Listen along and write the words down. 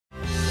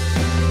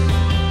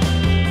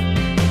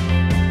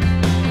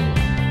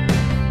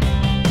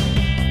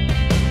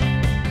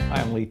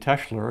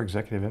Teschler,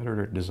 Executive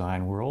Editor at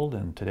Design World,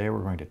 and today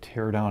we're going to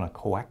tear down a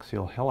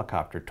coaxial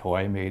helicopter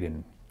toy made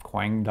in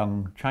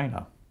Guangdong,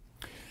 China.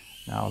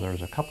 Now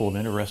there's a couple of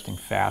interesting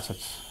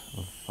facets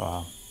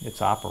of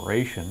its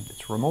operation.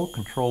 Its remote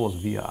control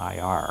is via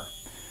IR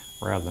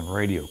rather than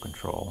radio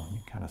control. You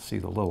kind of see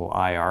the little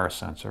IR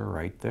sensor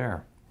right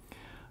there.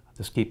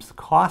 This keeps the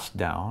cost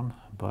down,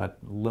 but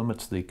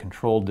limits the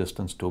control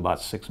distance to about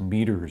 6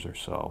 meters or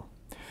so.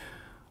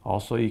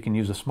 Also, you can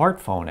use a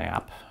smartphone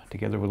app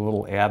together with a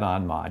little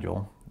add-on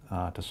module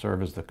to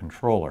serve as the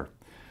controller.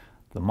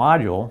 The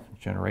module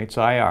generates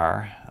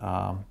IR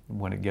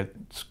when it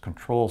gets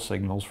control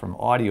signals from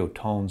audio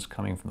tones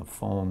coming from the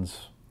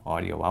phone's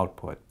audio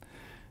output.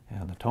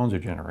 And the tones are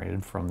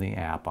generated from the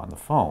app on the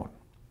phone.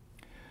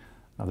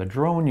 Now, the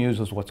drone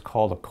uses what's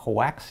called a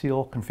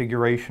coaxial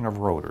configuration of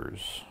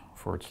rotors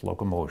for its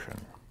locomotion,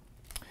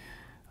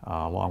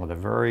 along with a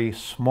very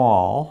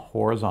small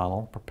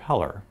horizontal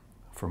propeller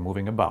for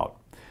moving about.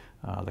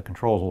 The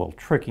control is a little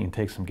tricky and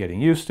takes some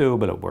getting used to,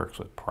 but it works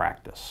with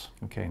practice.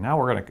 Okay, now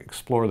we're going to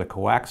explore the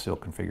coaxial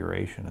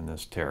configuration in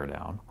this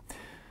teardown.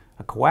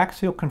 A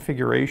coaxial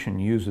configuration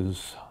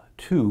uses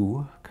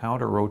two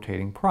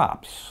counter-rotating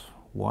props,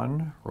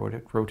 one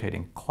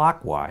rotating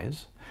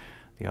clockwise,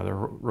 the other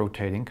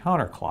rotating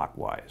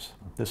counterclockwise.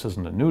 This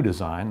isn't a new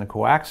design. The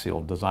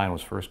coaxial design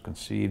was first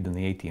conceived in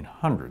the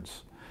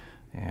 1800s.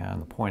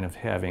 And the point of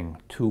having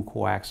two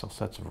coaxial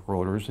sets of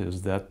rotors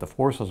is that the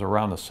forces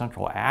around the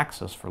central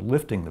axis for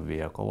lifting the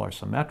vehicle are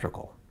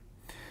symmetrical.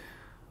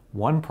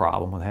 One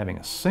problem with having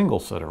a single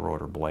set of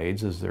rotor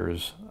blades is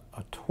there's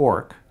a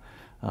torque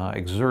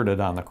exerted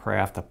on the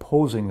craft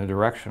opposing the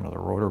direction of the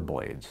rotor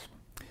blades.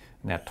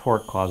 And that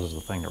torque causes the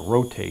thing to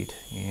rotate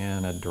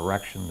in a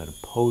direction that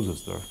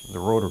opposes the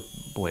rotor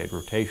blade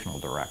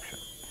rotational direction.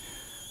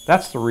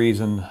 That's the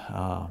reason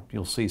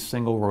you'll see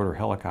single rotor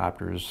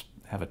helicopters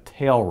have a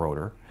tail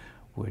rotor,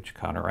 which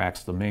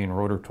counteracts the main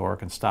rotor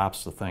torque and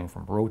stops the thing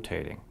from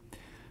rotating.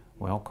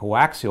 Well,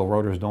 coaxial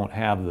rotors don't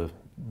have the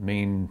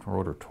main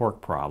rotor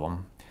torque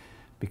problem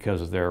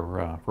because they're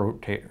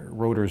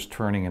rotors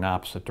turning in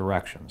opposite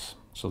directions,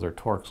 so their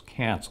torques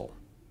cancel.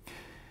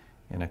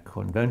 In a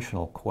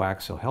conventional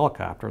coaxial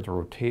helicopter, the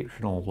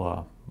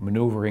rotational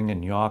maneuvering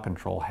and yaw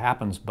control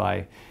happens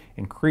by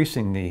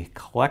increasing the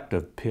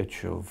collective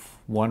pitch of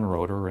one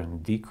rotor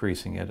and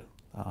decreasing it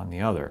on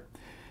the other.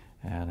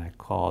 And it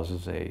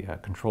causes a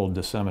controlled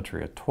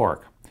dissymmetry of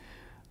torque.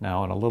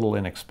 Now, in a little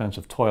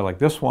inexpensive toy like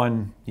this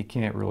one, you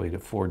can't really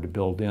afford to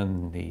build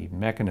in the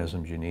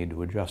mechanisms you need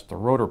to adjust the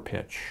rotor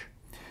pitch.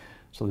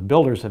 So the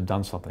builders have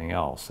done something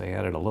else. They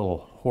added a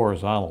little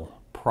horizontal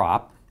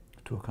prop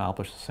to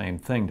accomplish the same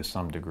thing to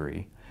some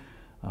degree,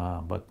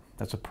 but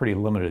that's a pretty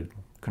limited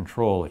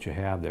control that you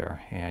have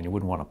there, and you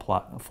wouldn't want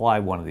to fly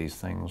one of these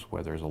things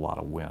where there's a lot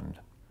of wind.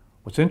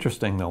 What's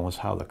interesting, though, is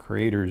how the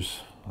creators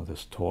of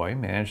this toy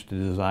managed to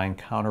design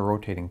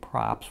counter-rotating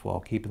props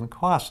while keeping the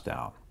cost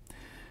down.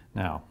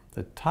 Now,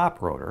 the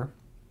top rotor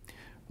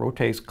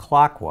rotates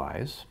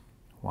clockwise,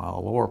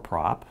 while the lower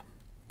prop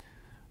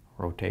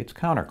rotates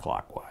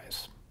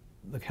counterclockwise.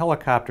 The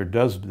helicopter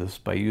does this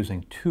by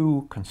using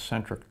two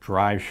concentric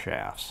drive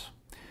shafts.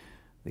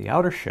 The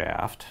outer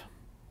shaft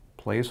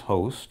plays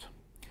host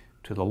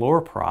to the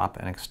lower prop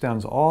and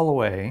extends all the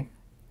way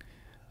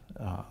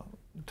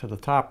to the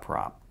top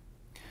prop.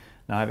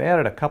 Now, I've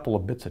added a couple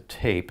of bits of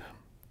tape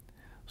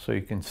so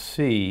you can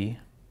see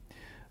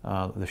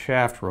the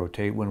shaft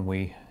rotate when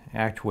we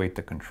actuate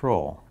the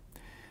control.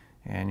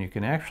 And you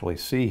can actually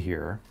see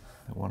here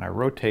that when I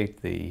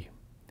rotate the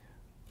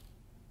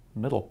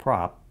middle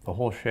prop, the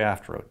whole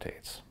shaft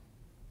rotates.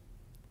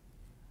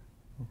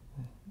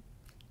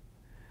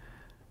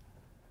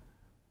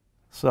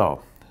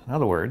 So, in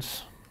other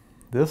words,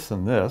 this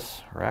and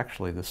this are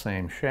actually the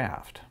same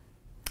shaft.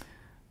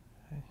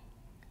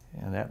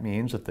 And that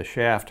means that the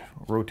shaft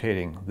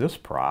rotating this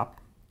prop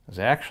is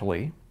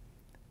actually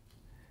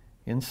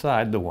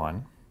inside the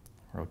one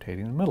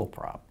rotating the middle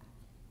prop.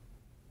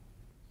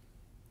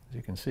 As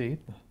you can see, it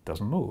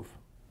doesn't move.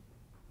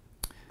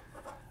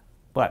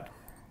 But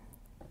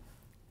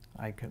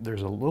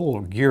there's a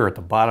little gear at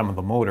the bottom of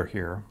the motor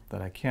here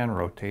that I can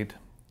rotate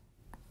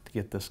to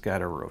get this guy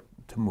to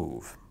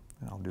move.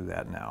 And I'll do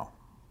that now.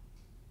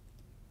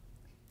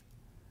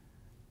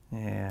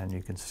 And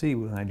you can see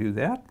when I do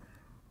that,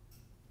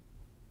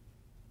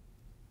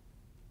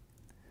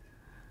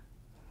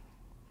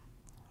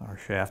 our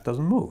shaft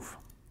doesn't move.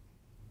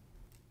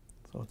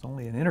 So it's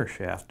only an inner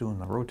shaft doing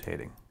the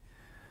rotating.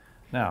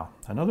 Now,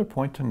 another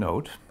point to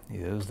note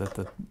is that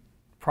the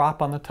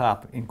prop on the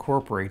top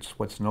incorporates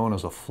what's known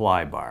as a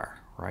fly bar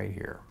right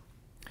here.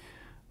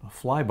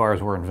 Fly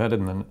bars were invented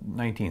in the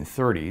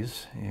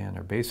 1930s and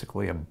are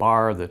basically a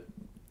bar that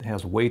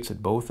has weights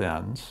at both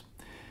ends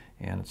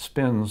and it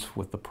spins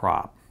with the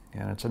prop.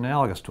 And it's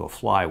analogous to a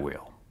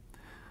flywheel.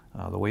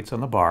 The weights on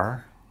the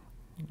bar,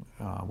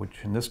 which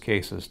in this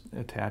case is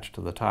attached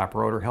to the top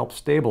rotor, help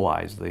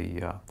stabilize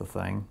the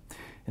thing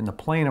in the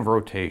plane of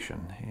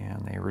rotation,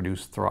 and they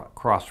reduce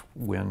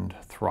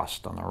crosswind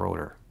thrust on the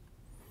rotor.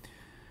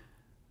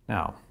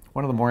 Now,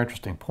 One of the more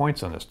interesting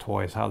points on this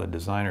toy is how the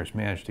designers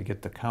managed to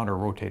get the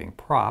counter-rotating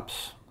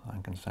props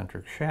on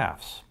concentric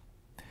shafts.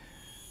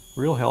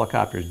 Real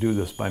helicopters do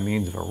this by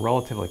means of a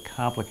relatively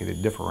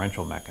complicated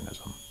differential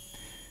mechanism.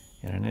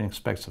 In an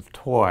inexpensive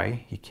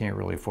toy, you can't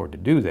really afford to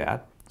do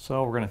that,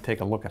 so we're going to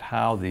take a look at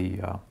how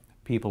the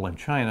people in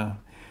China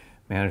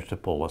managed to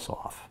pull this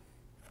off.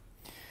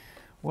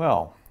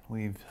 Well,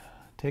 we've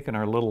taken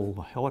our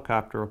little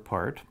helicopter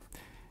apart,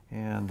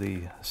 and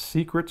the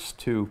secrets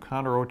to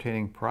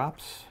counter-rotating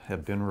props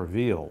have been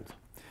revealed.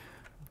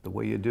 The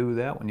way you do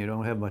that when you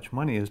don't have much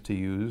money is to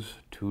use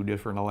two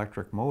different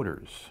electric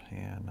motors.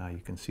 And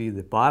you can see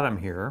the bottom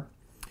here,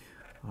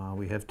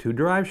 we have two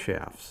drive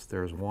shafts.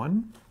 There's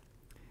one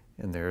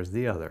and there's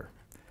the other.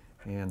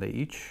 And they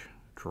each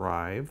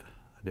drive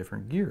a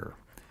different gear.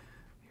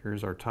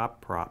 Here's our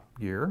top prop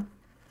gear.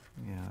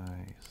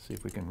 See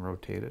if we can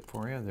rotate it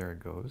for you. There it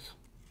goes.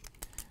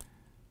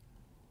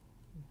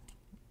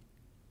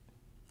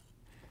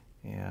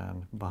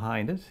 And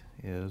behind it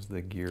is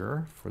the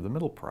gear for the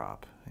middle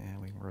prop,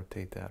 and we can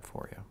rotate that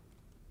for you.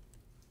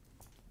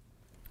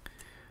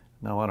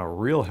 Now on a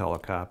real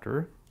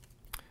helicopter,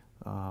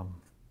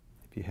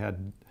 if you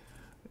had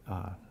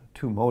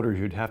two motors,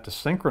 you'd have to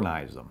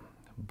synchronize them.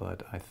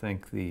 But I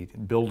think the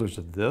builders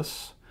of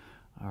this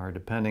are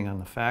depending on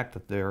the fact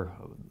that the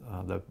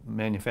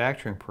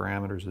manufacturing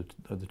parameters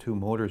of the two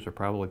motors are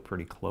probably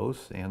pretty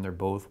close, and they're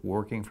both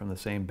working from the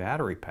same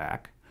battery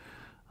pack.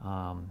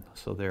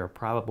 So they're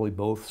probably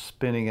both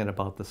spinning at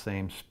about the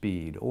same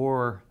speed,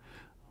 or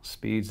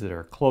speeds that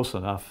are close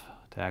enough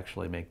to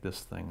actually make this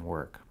thing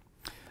work.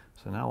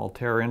 So now I'll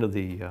tear into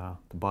the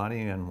body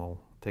and we'll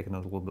take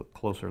another little bit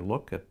closer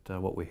look at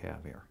what we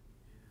have here.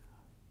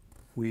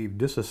 We've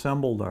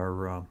disassembled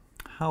our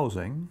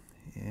housing,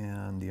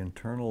 and the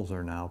internals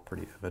are now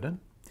pretty evident.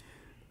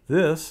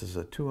 This is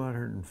a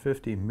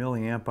 250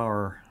 milliamp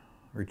hour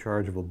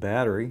rechargeable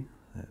battery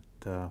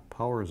that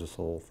powers this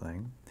whole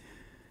thing.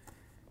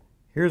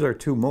 Here's our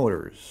two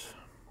motors,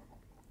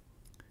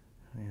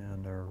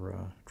 and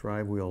our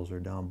drive wheels are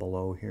down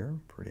below here,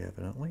 pretty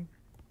evidently.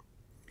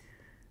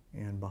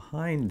 And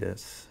behind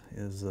this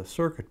is the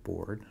circuit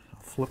board.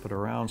 I'll flip it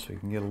around so you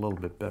can get a little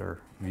bit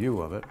better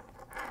view of it.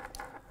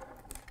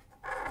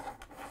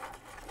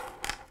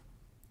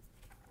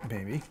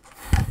 Maybe.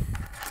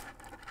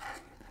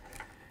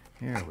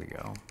 Here we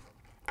go.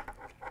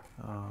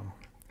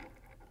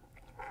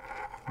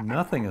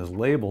 Nothing is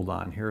labeled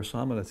on here, so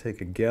I'm going to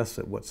take a guess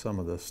at what some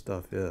of this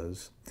stuff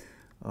is.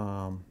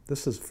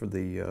 This is for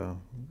the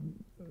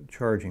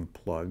charging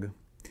plug.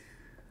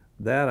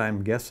 That,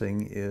 I'm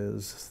guessing,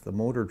 is the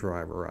motor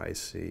driver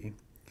IC.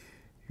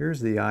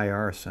 Here's the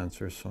IR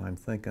sensor, so I'm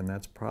thinking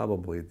that's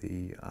probably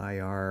the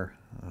IR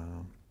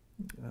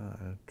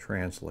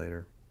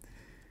translator.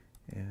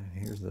 And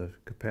here's the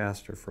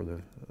capacitor for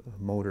the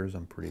motors,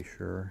 I'm pretty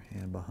sure.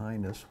 And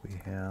behind us we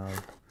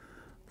have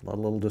a lot of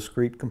little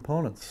discrete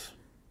components.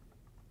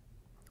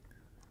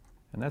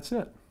 And that's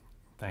it.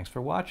 Thanks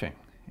for watching,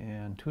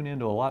 and tune in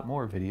to a lot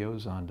more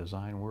videos on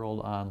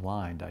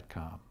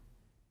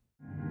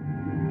designworldonline.com.